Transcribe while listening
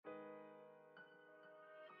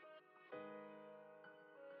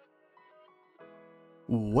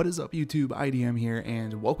What is up YouTube, IDM here,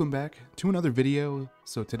 and welcome back to another video.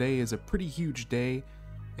 So today is a pretty huge day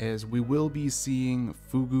as we will be seeing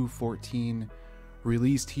Fugu14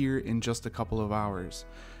 released here in just a couple of hours.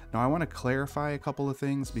 Now I want to clarify a couple of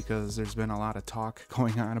things because there's been a lot of talk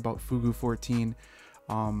going on about Fugu14.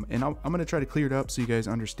 And I'm going to try to clear it up so you guys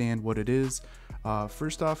understand what it is.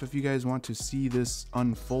 First off, if you guys want to see this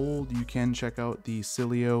unfold, you can check out the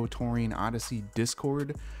Cilio Touring Odyssey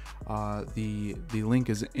Discord. The link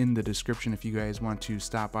is in the description if you guys want to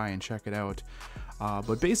stop by and check it out.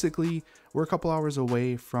 But basically, we're a couple hours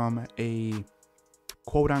away from a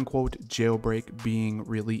quote-unquote jailbreak being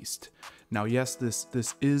released. Now, yes,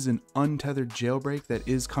 this is an untethered jailbreak that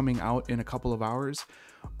is coming out in a couple of hours,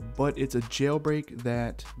 but it's a jailbreak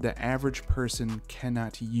that the average person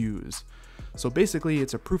cannot use. So basically,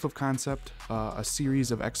 it's a proof of concept, a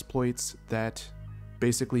series of exploits that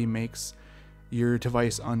basically makes your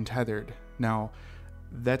device untethered. Now,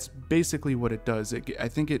 that's basically what it does. I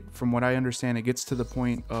think from what I understand, it gets to the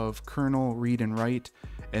point of kernel read and write,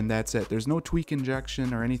 and that's it. There's no tweak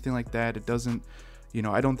injection or anything like that. It doesn't,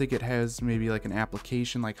 I don't think it has maybe like an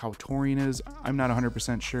application like how Touring is. I'm not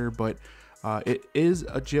 100% sure, but it is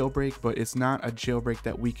a jailbreak, but it's not a jailbreak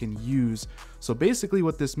that we can use. So basically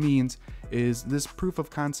what this means is this proof of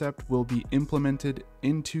concept will be implemented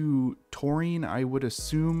into Touring, I would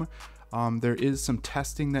assume. There is some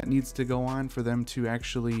testing that needs to go on for them to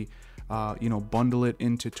actually, bundle it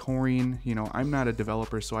into Touring. I'm not a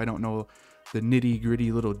developer, so I don't know the nitty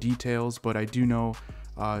gritty little details, but I do know,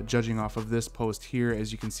 judging off of this post here,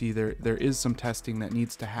 as you can see, there is some testing that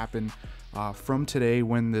needs to happen from today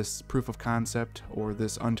when this proof of concept or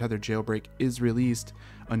this untethered jailbreak is released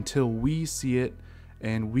until we see it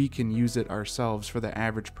and we can use it ourselves for the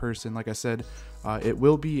average person. Like I said, it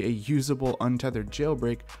will be a usable untethered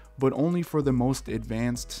jailbreak, but only for the most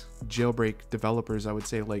advanced jailbreak developers, I would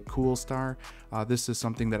say, like Coolstar. This is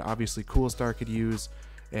something that obviously Coolstar could use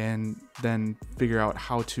and then figure out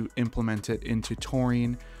how to implement it into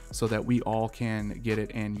Touring so that we all can get it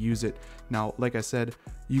and use it. Now, like I said,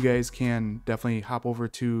 you guys can definitely hop over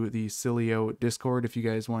to the Cilio Discord if you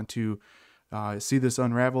guys want to see this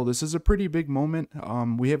unravel. This is a pretty big moment.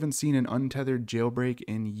 We haven't seen an untethered jailbreak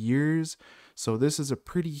in years, so this is a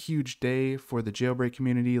pretty huge day for the jailbreak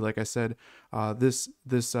community. Like I said, this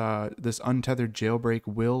untethered jailbreak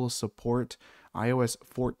will support iOS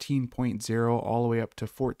 14.0 all the way up to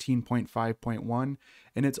 14.5.1,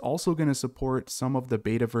 and it's also going to support some of the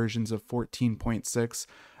beta versions of 14.6.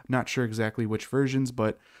 Not sure exactly which versions,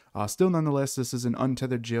 but still nonetheless, this is an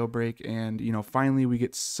untethered jailbreak, and finally we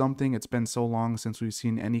get something. It's been so long since we've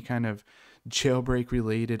seen any kind of jailbreak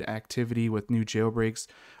related activity with new jailbreaks,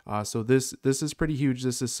 so this is pretty huge.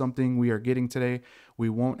 This is something we are getting today. We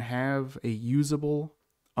won't have a usable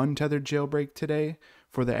untethered jailbreak today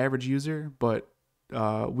for the average user, but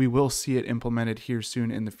we will see it implemented here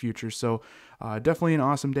soon in the future. So definitely an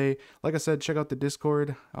awesome day. Like I said, check out the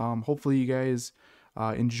Discord. Hopefully you guys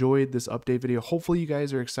enjoyed this update video. Hopefully you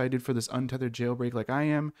guys are excited for this untethered jailbreak like I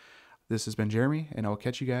am. This has been Jeremy, and I'll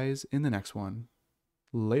catch you guys in the next one.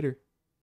 Later.